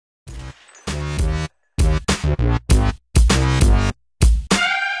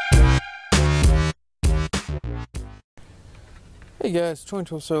Hey guys,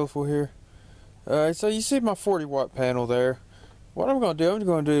 2012 Soulful here. So you see my 40-watt panel there. What I'm going to do, I'm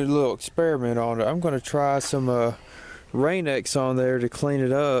going to do a little experiment on it. I'm going to try some Rainx on there to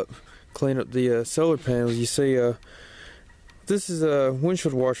clean up the solar panels. You see, this is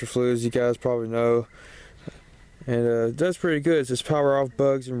windshield washer fluid, as you guys probably know, and it does pretty good. It's just power off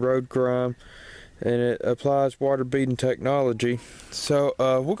bugs and road grime, and it applies water beading technology. So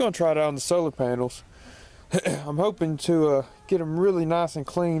we're going to try it out on the solar panels. I'm hoping to get them really nice and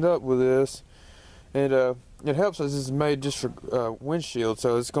cleaned up with this, and it helps us. It's made just for windshield,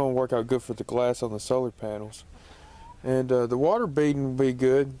 so it's going to work out good for the glass on the solar panels. And the water beading will be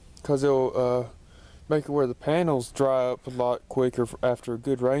good because it'll make it where the panels dry up a lot quicker after a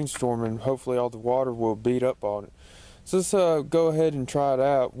good rainstorm, and hopefully all the water will bead up on it. So let's go ahead and try it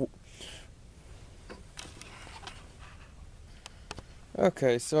out.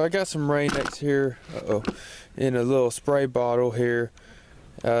 Okay, so I got some Rainx here in a little spray bottle here.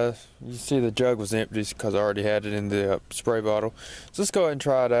 You see the jug was empty because I already had it in the spray bottle. So let's go ahead and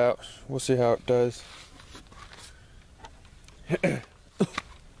try it out. We'll see how it does. We're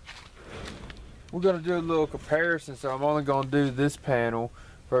going to do a little comparison, so I'm only going to do this panel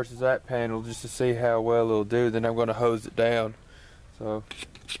versus that panel just to see how well it'll do. Then I'm going to hose it down. So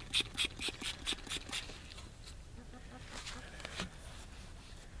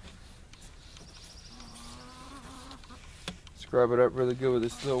scrub it up really good with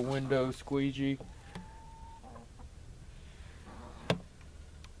this little window squeegee.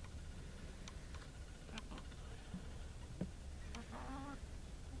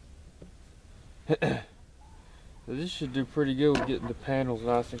 So this should do pretty good with getting the panels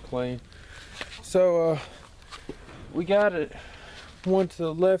nice and clean. So we got it. One to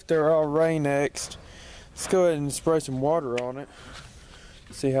the left there, all Rainx. Let's go ahead and spray some water on it.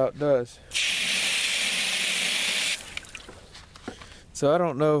 See how it does. So I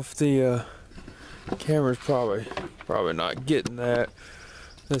don't know if the camera's probably not getting that.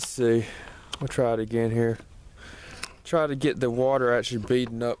 Let's see. We'll try it again here. Try to get the water actually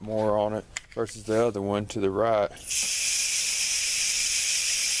beading up more on it versus the other one to the right. It's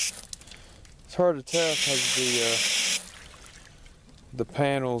hard to tell because the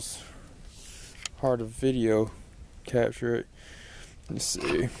panels hard to video capture it. Let's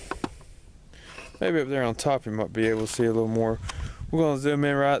see. Maybe up there on top you might be able to see a little more. We're going to zoom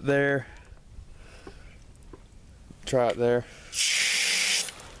in right there. Try it there.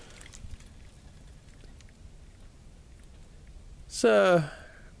 It's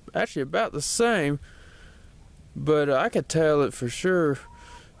actually about the same, but I could tell it for sure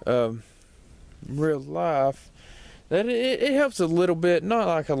in real life that it helps a little bit, not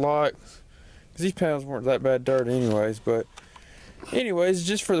like a lot, because these panels weren't that bad dirt anyways. But anyways,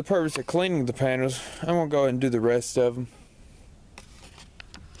 just for the purpose of cleaning the panels, I'm going to go ahead and do the rest of them.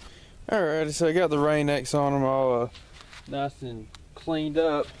 Alrighty, so I got the Rainx on them all nice and cleaned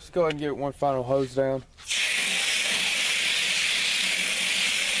up. Let's go ahead and give it one final hose down.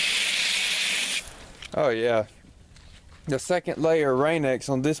 Oh yeah, the second layer of Rainx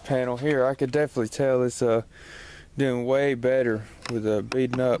on this panel here, I could definitely tell it's doing way better with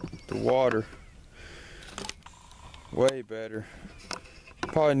beading up the water. Way better.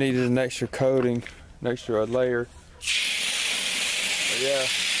 Probably needed an extra coating, an extra layer. But yeah.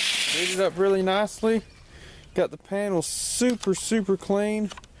 Beat it up really nicely. Got the panel super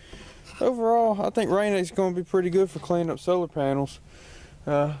clean. Overall, I think Rainx is going to be pretty good for cleaning up solar panels.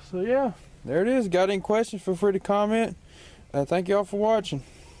 So yeah, there it is. Got any questions, feel free to comment. Thank you all for watching.